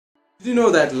Did you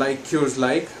know that like cures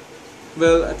like?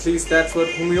 Well, at least that's what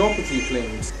homeopathy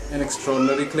claims. An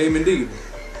extraordinary claim indeed.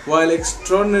 While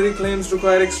extraordinary claims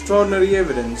require extraordinary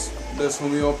evidence, does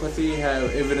homeopathy have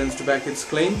evidence to back its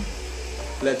claim?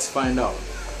 Let's find out.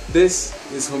 This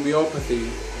is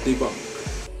Homeopathy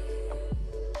Debunked.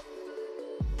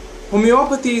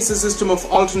 Homeopathy is a system of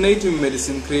alternative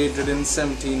medicine created in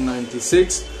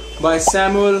 1796 by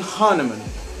Samuel Hahnemann,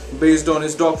 based on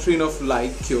his doctrine of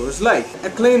like cures like, a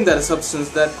claim that a substance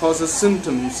that causes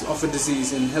symptoms of a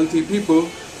disease in healthy people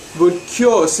would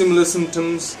cure similar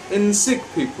symptoms in sick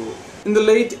people. In the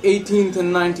late 18th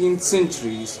and 19th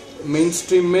centuries,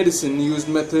 mainstream medicine used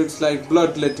methods like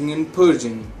bloodletting and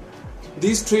purging.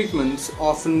 These treatments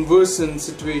often worsened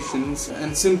situations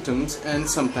and symptoms and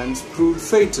sometimes proved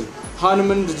fatal.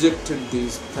 Hahnemann rejected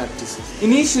these practices.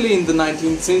 Initially in the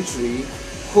 19th century,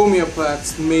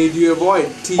 homeopaths made you avoid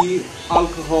tea,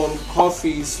 alcohol,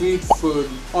 coffee, sweet food,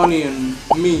 onion,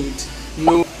 meat,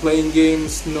 no playing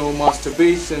games, no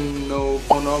masturbation, no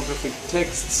pornographic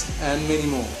texts, and many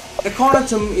more.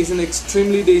 Aconitum is an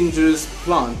extremely dangerous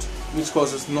plant which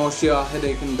causes nausea,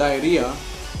 headache, and diarrhea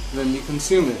when we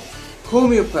consume it.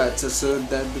 Homeopaths assert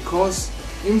that because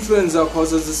influenza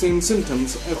causes the same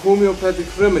symptoms, a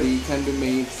homeopathic remedy can be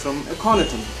made from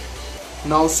aconitum.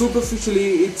 Now,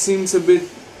 superficially, it seems a bit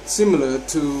similar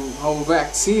to how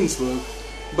vaccines work,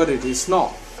 but it is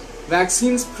not.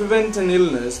 Vaccines prevent an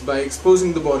illness by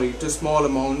exposing the body to small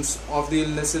amounts of the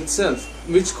illness itself,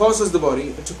 which causes the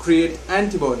body to create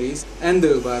antibodies and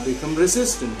thereby become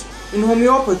resistant. In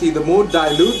homeopathy, the more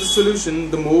dilute the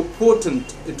solution, the more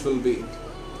potent it will be.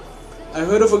 I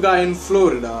heard of a guy in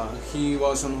Florida. He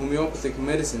was on homeopathic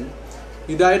medicine.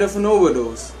 He died of an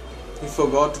overdose. He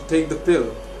forgot to take the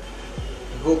pill.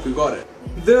 I hope you got it.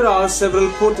 There are several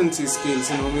potency scales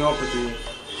in homeopathy.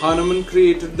 Hahnemann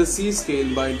created the C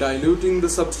scale by diluting the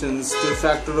substance to a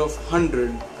factor of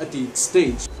 100 at each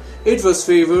stage. It was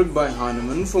favored by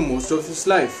Hahnemann for most of his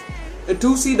life. A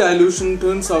 2C dilution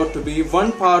turns out to be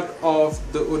 1 part of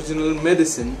the original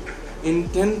medicine in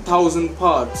 10,000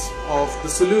 parts of the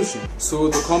solution. So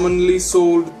the commonly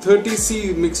sold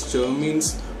 30C mixture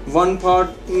means 1 part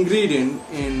ingredient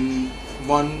in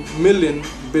 1 million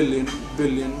billion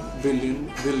billion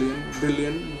billion billion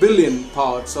billion billion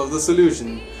parts of the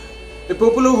solution. A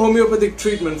popular homeopathic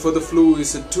treatment for the flu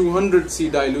is a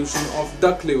 200C dilution of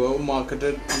duck liver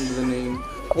marketed under the name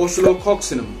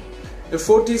oscillococcinum. A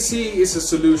 40C is a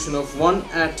solution of 1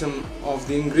 atom of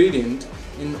the ingredient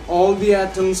in all the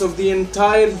atoms of the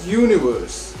entire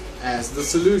universe as the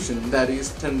solution, that is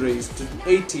 10 raised to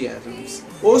 80 atoms.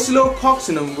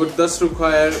 Oscillococcinum would thus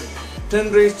require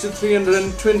 10 raised to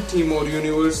 320 more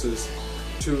universes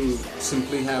to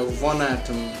simply have 1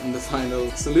 atom in the final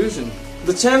solution.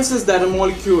 The chances that a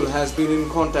molecule has been in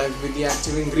contact with the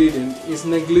active ingredient is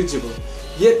negligible,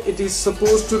 yet it is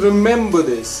supposed to remember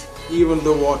this, even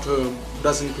though water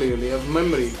doesn't clearly have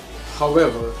memory.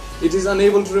 However, it is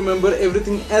unable to remember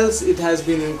everything else it has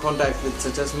been in contact with,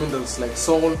 such as minerals like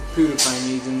salt,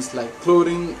 purifying agents like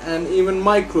chlorine, and even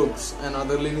microbes and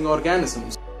other living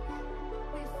organisms.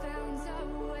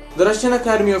 The Russian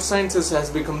Academy of Sciences has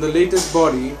become the latest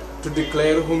body to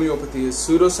declare homeopathy as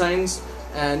pseudoscience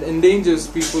and endangers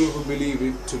people who believe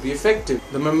it to be effective.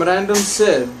 The memorandum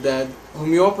said that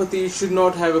homeopathy should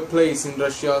not have a place in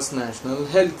Russia's national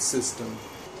health system.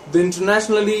 The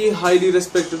internationally highly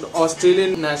respected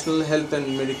Australian National Health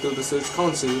and Medical Research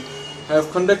Council have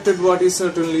conducted what is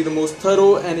certainly the most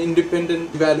thorough and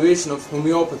independent evaluation of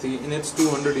homeopathy in its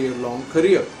 200-year-long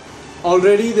career.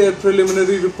 Already their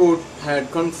preliminary report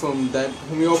had confirmed that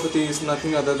homeopathy is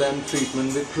nothing other than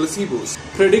treatment with placebos.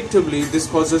 Predictably, this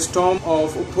caused a storm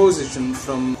of opposition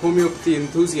from homeopathy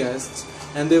enthusiasts,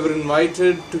 and they were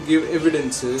invited to give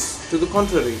evidences to the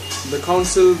contrary. The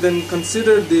council then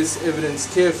considered this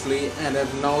evidence carefully and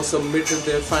have now submitted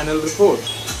their final report.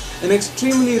 An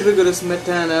extremely rigorous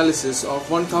meta-analysis of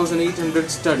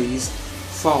 1,800 studies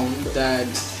found that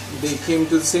they came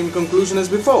to the same conclusion as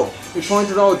before. It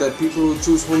pointed out that people who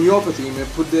choose homeopathy may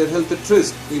put their health at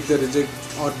risk if they reject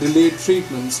or delay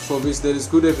treatments for which there is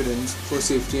good evidence for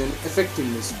safety and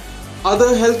effectiveness.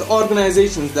 Other health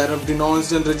organizations that have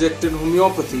denounced and rejected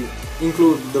homeopathy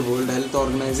include the World Health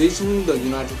Organization, the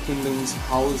United Kingdom's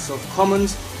House of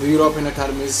Commons, the European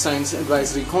Academy's Science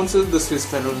Advisory Council, the Swiss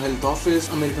Federal Health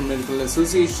Office, American Medical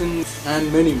Association,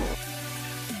 and many more.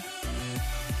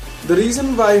 The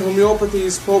reason why homeopathy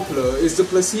is popular is the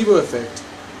placebo effect,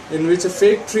 in which a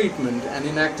fake treatment, an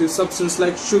inactive substance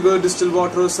like sugar, distilled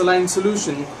water, or saline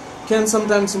solution can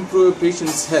sometimes improve a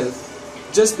patient's health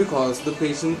just because the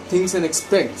patient thinks and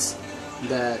expects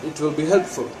that it will be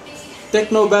helpful.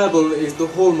 Technobabble is the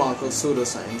hallmark of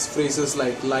pseudoscience. Phrases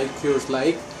like cures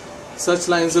like, such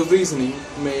lines of reasoning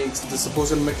makes the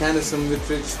supposed mechanism with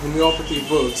which homeopathy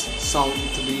works sound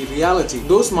to be reality.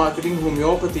 Those marketing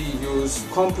homeopathy use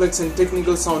complex and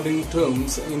technical sounding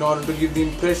terms in order to give the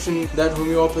impression that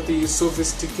homeopathy is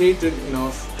sophisticated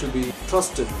enough to be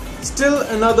trusted. Still,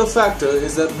 another factor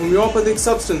is that homeopathic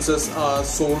substances are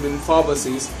sold in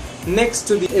pharmacies next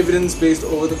to the evidence-based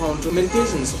over-the-counter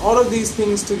medications. All of these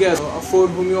things together afford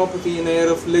homeopathy an air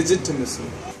of legitimacy.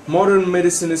 Modern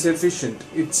medicine is efficient.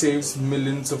 It saves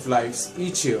millions of lives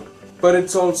each year. But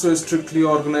it's also a strictly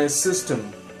organized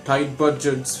system. Tight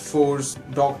budgets force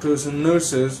doctors and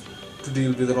nurses to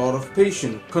deal with a lot of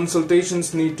patients.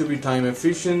 Consultations need to be time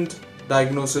efficient,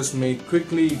 diagnosis made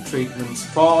quickly, treatments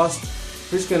fast,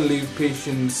 which can leave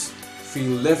patients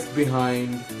feel left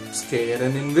behind, scared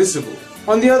and invisible.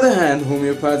 On the other hand,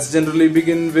 homeopaths generally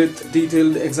begin with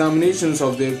detailed examinations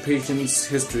of their patients'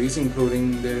 histories,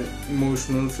 including their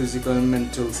emotional, physical and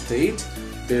mental state,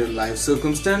 their life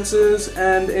circumstances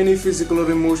and any physical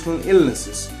or emotional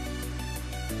illnesses.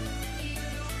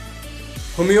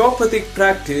 Homeopathic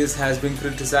practice has been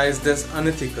criticized as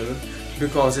unethical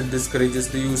because it discourages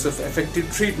the use of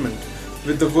effective treatment,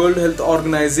 with the World Health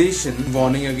Organization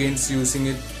warning against using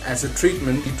it as a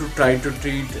treatment to try to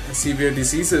treat severe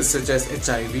diseases such as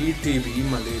HIV, TB,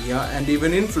 malaria and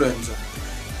even influenza.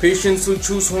 Patients who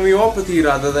choose homeopathy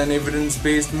rather than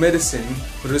evidence-based medicine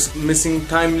risk missing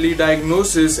timely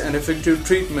diagnosis and effective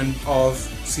treatment of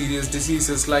serious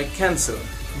diseases like cancer.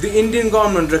 The Indian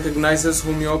government recognizes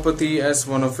homeopathy as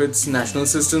one of its national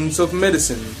systems of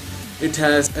medicine. It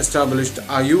has established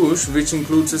Ayush, which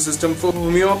includes a system for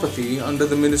homeopathy under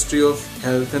the Ministry of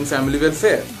Health and Family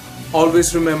Welfare.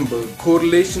 Always remember,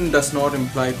 correlation does not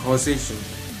imply causation.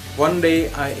 One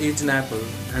day I ate an apple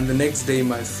and the next day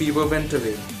my fever went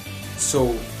away.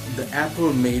 So the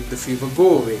apple made the fever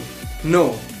go away.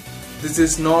 No, this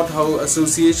is not how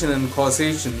association and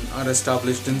causation are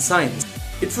established in science.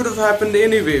 It would have happened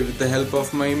anyway with the help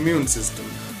of my immune system.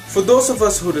 For those of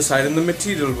us who reside in the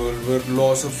material world where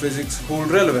laws of physics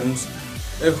hold relevance,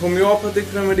 a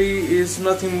homeopathic remedy is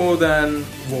nothing more than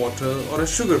water or a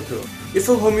sugar pill. If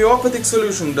a homeopathic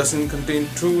solution doesn't contain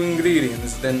true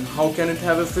ingredients, then how can it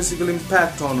have a physical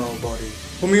impact on our body?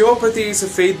 Homeopathy is a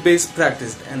faith-based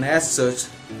practice and as such,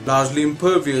 largely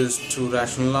impervious to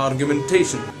rational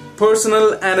argumentation.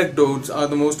 Personal anecdotes are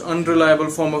the most unreliable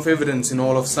form of evidence in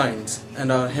all of science and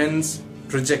are hence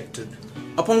rejected.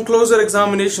 Upon closer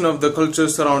examination of the culture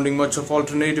surrounding much of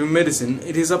alternative medicine,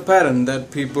 it is apparent that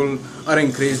people are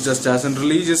encouraged, just as in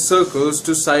religious circles,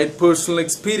 to cite personal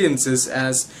experiences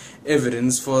as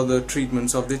evidence for the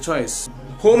treatments of their choice.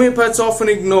 Homeopaths often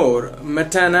ignore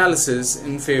meta-analysis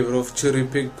in favor of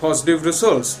cherry-picked positive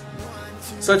results,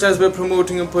 such as by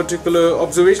promoting a particular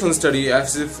observational study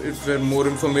as if it were more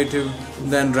informative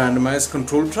than randomized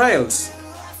controlled trials.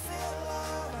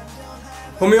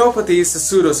 Homeopathy is a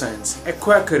pseudoscience, a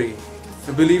quackery,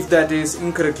 a belief that is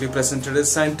incorrectly presented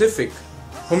as scientific.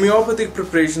 Homeopathic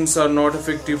preparations are not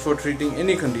effective for treating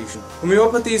any condition.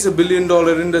 Homeopathy is a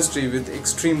billion-dollar industry with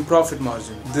extreme profit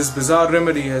margin. This bizarre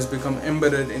remedy has become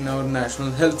embedded in our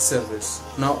National Health Service.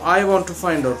 Now I want to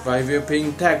find out why we are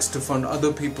paying tax to fund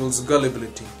other people's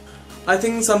gullibility. I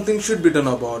think something should be done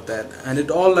about that, and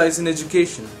it all lies in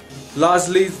education.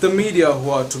 Largely, it's the media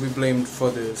who are to be blamed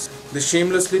for this. They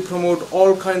shamelessly promote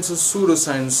all kinds of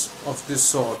pseudoscience of this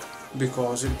sort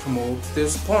because it promotes their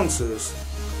sponsors.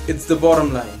 It's the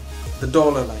bottom line, the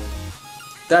dollar line.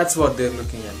 That's what they're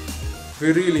looking at.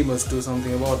 We really must do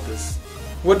something about this.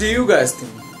 What do you guys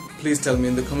think? Please tell me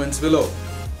in the comments below.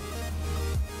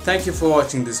 Thank you for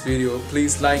watching this video.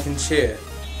 Please like and share.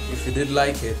 If you did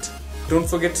like it, don't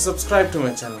forget to subscribe to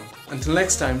my channel. Until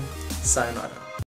next time, sayonara.